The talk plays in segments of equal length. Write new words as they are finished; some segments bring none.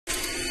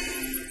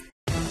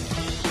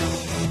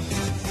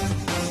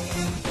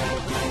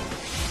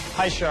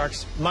Hi,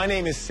 Sharks. My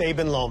name is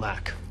Sabin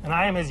Lomack. And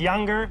I am his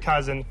younger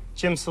cousin,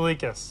 Jim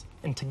Salikas.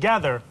 And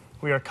together,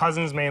 we are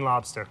cousins Maine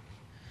Lobster.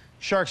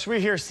 Sharks, we're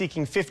here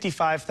seeking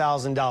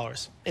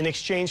 $55,000 in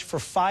exchange for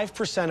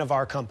 5% of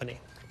our company.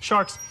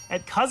 Sharks,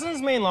 at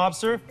Cousins Maine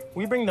Lobster,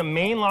 we bring the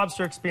Maine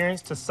lobster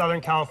experience to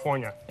Southern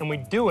California, and we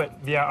do it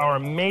via our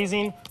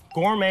amazing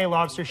gourmet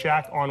lobster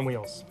shack on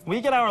wheels. We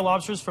get our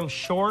lobsters from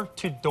shore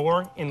to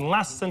door in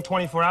less than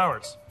 24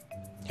 hours.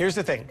 Here's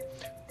the thing.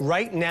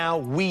 Right now,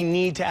 we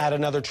need to add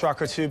another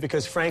truck or two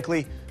because,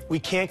 frankly, we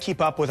can't keep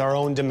up with our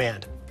own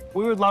demand.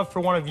 We would love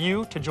for one of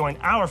you to join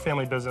our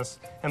family business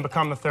and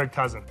become the third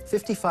cousin.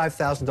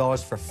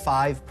 $55,000 for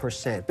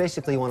 5%.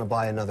 Basically, you want to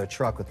buy another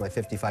truck with my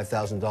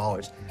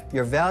 $55,000.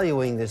 You're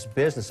valuing this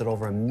business at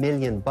over $1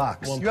 million.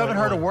 You haven't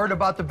heard a word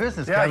about the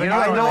business, yeah, Kevin. You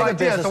have no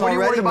idea. So what are you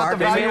worried about the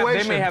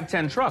valuation? They may have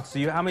 10 trucks.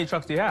 So how many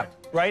trucks do you have?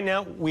 Right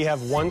now, we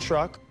have one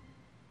truck.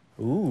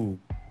 Ooh.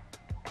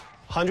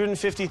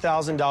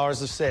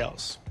 $150,000 of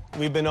sales.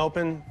 We've been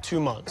open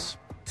 2 months.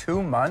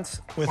 2 months?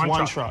 With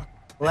one truck.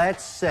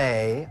 Let's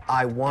say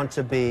I want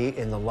to be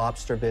in the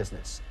lobster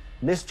business.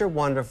 Mr.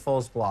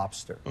 Wonderful's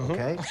Lobster,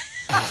 okay?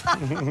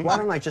 Why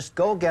don't I just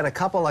go get a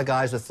couple of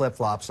guys with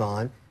flip-flops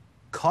on,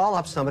 call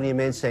up somebody in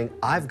Maine saying,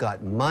 I've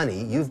got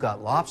money, you've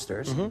got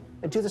lobsters, and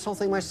do this whole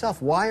thing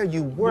myself. Why are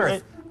you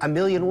worth $1.1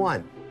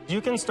 million? You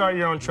can start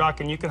your own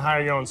truck and you can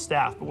hire your own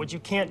staff, but what you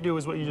can't do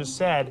is what you just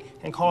said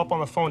and call up on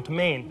the phone to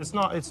Maine. It's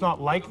not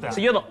like that.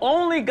 So you're the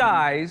only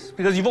guys,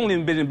 because you've only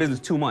been in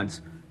business 2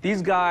 months,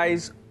 these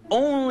guys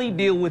only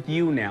deal with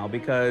you now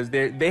because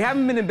they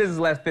haven't been in business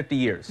the last 50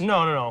 years.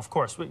 No, of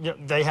course.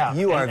 They have.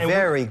 You are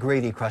very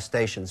greedy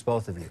crustaceans,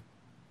 both of you.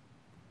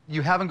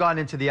 You haven't gone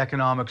into the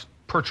economics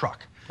per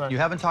truck. Right. You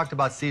haven't talked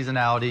about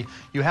seasonality.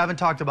 You haven't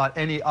talked about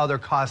any other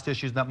cost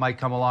issues that might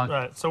come along.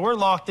 Right. So we're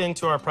locked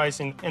into our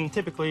pricing, and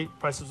typically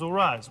prices will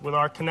rise. With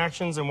our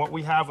connections and what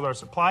we have with our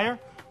supplier,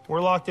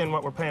 we're locked in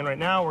what we're paying right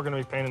now, we're going to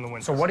be paying in the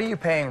winter. So what are you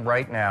paying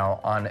right now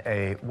on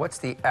what's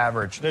the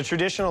average? The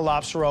traditional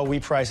lobster roll we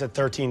price at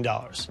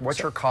 $13. What's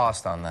your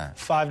cost on that?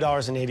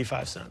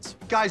 $5.85.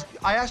 Guys,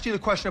 I asked you the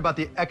question about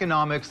the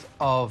economics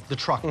of the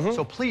truck.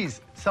 So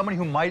please, somebody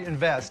who might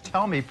invest,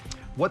 tell me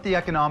what the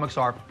economics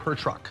are per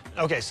truck.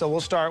 Okay, so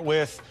we'll start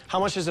with how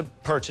much is a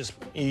purchase?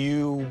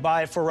 You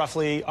buy it for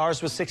roughly,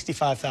 ours was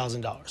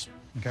 $65,000.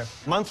 Okay.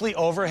 Monthly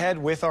overhead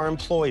with our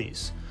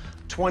employees,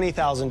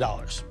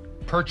 $20,000.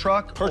 Per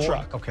truck? Per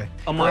truck. Okay.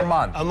 Per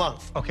month? A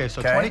month. Okay,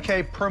 so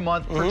 $20K per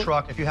month per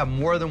truck. If you have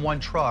more than one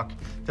truck,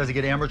 does it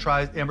get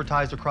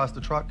amortized across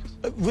the truck?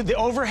 The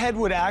overhead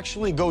would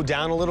actually go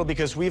down a little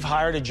because we've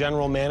hired a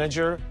general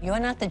manager. You're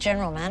not the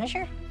general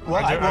manager?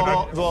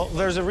 Well,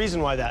 there's a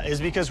reason why that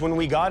is because when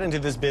we got into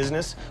this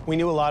business, we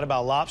knew a lot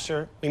about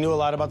lobster. We knew a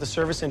lot about the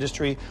service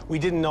industry. We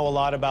didn't know a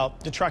lot about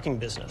the trucking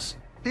business.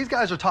 These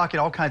guys are talking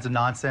all kinds of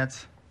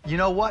nonsense. You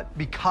know what?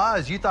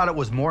 Because you thought it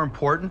was more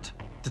important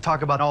to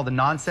talk about all the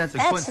nonsense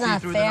and couldn't see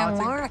through the nonsense.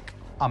 That's not fair, Mark.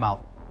 I'm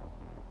out.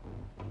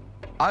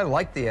 I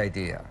like the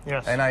idea.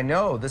 Yes. And I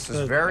know this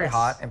is very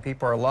hot and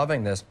people are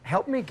loving this.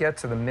 Help me get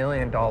to the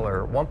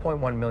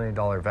 $1.1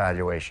 million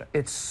valuation.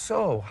 It's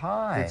so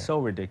high. It's so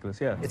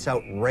ridiculous, yeah. It's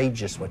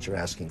outrageous what you're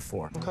asking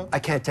for. I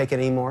can't take it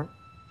anymore.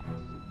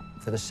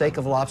 For the sake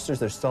of lobsters,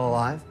 they're still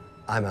alive,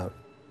 I'm out.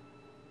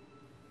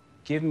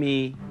 Give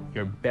me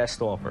your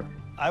best offer.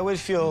 I would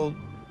feel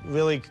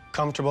really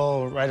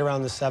comfortable right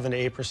around the 7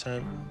 to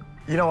 8%.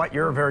 You know what?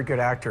 You're a very good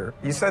actor.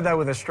 You said that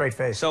with a straight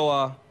face.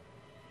 So,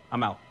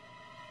 I'm out.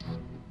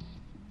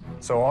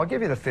 So I'll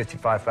give you the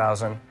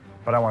 $55,000,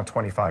 but I want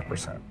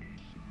 25%.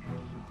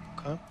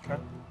 Okay.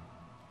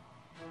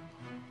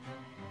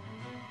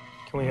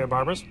 Can we hear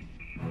Barbara's?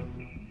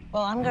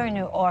 Well, I'm going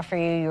to offer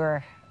you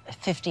your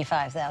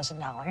 $55,000,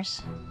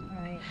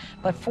 right?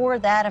 But for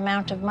that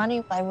amount of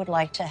money, I would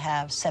like to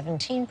have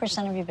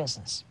 17% of your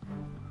business.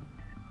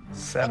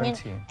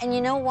 17. And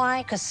you know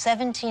why? Because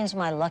 17 is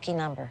my lucky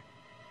number.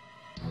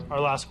 Our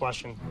last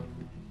question.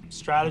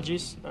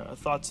 Strategies,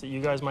 thoughts that you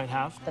guys might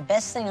have? The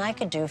best thing I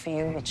could do for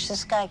you, which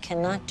this guy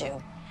cannot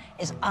do,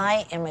 is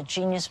I am a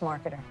genius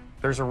marketer.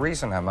 There's a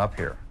reason I'm up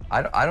here.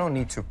 I don't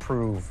need to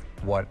prove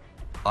what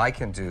I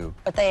can do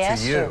But they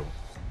asked to you.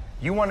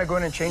 You want to go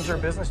in and change their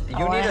business?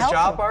 You need a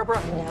job, Barbara?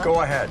 No.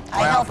 Go ahead.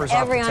 I My help offer's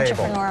every off the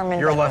table. entrepreneur in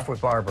You're Denver. left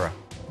with Barbara.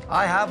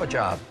 I have a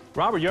job.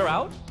 Robert, you're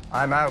out?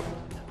 I'm out.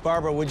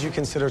 Barbara, would you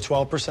consider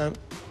 12%?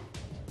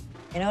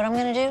 You know what I'm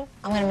going to do?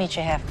 I'm going to meet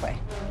you halfway.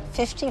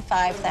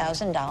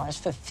 $55,000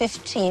 for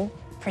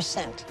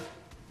 15%.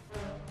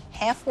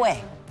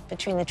 Halfway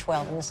between the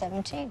 12 and the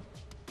 17.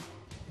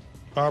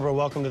 Barbara,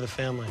 welcome to the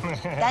family.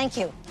 Thank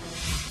you.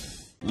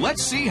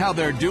 Let's see how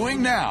they're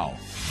doing now.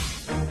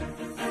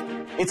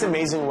 It's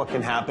amazing what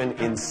can happen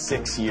in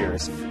 6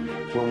 years.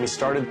 When we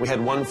started, we had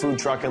one food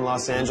truck in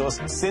Los Angeles.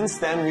 Since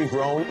then, we've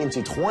grown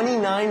into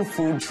 29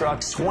 food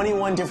trucks,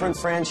 21 different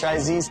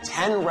franchisees,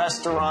 10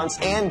 restaurants,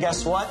 and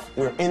guess what?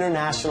 We're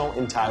international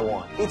in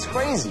Taiwan. It's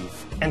crazy.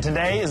 And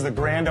today is the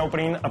grand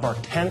opening of our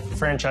 10th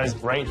franchise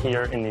right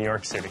here in New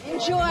York City.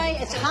 Enjoy.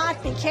 It's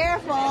hot. Be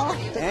careful.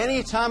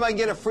 Anytime I can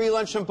get a free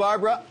lunch from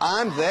Barbara,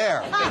 I'm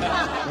there.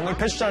 When we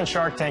pitched on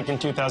Shark Tank in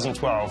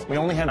 2012, we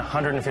only had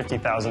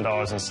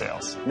 $150,000 in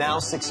sales. Now,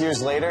 6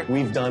 years later,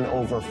 we've done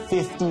over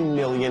 $50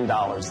 million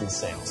in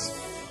sales.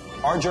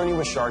 Our journey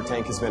with Shark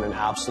Tank has been an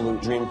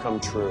absolute dream come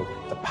true.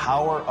 The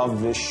power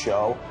of this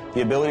show,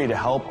 the ability to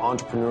help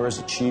entrepreneurs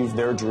achieve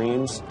their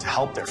dreams, to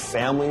help their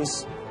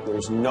families.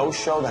 There's no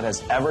show that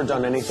has ever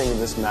done anything of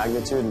this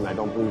magnitude, and I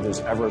don't believe there's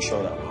ever a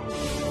show that will.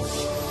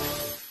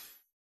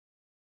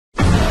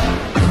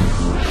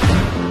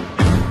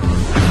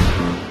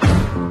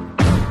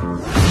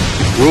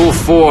 Rule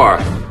 4,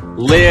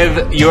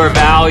 live your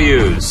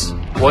values.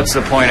 What's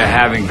the point of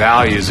having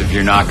values if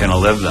you're not going to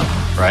live them,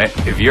 right?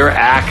 If your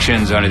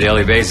actions on a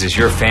daily basis,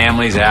 your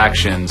family's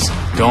actions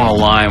don't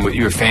align with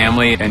your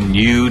family and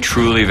you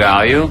truly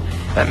value,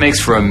 that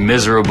makes for a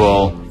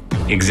miserable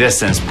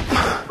existence.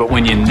 But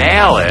when you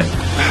nail it,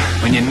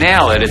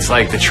 it's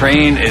like the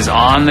train is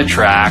on the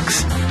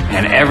tracks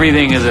and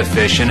everything is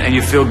efficient and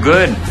you feel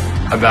good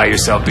about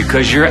yourself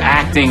because you're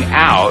acting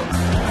out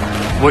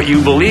what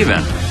you believe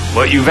in,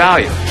 what you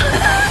value.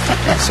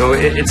 So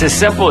it's as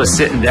simple as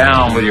sitting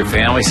down with your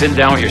family, sitting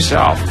down with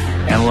yourself,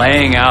 and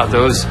laying out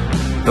those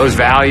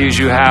values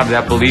you have,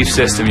 that belief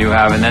system you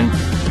have, and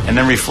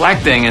then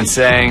reflecting and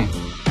saying,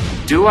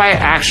 do I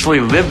actually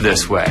live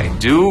this way?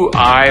 Do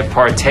I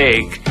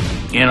partake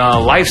in a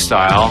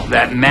lifestyle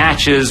that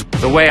matches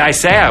the way I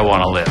say I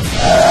want to live?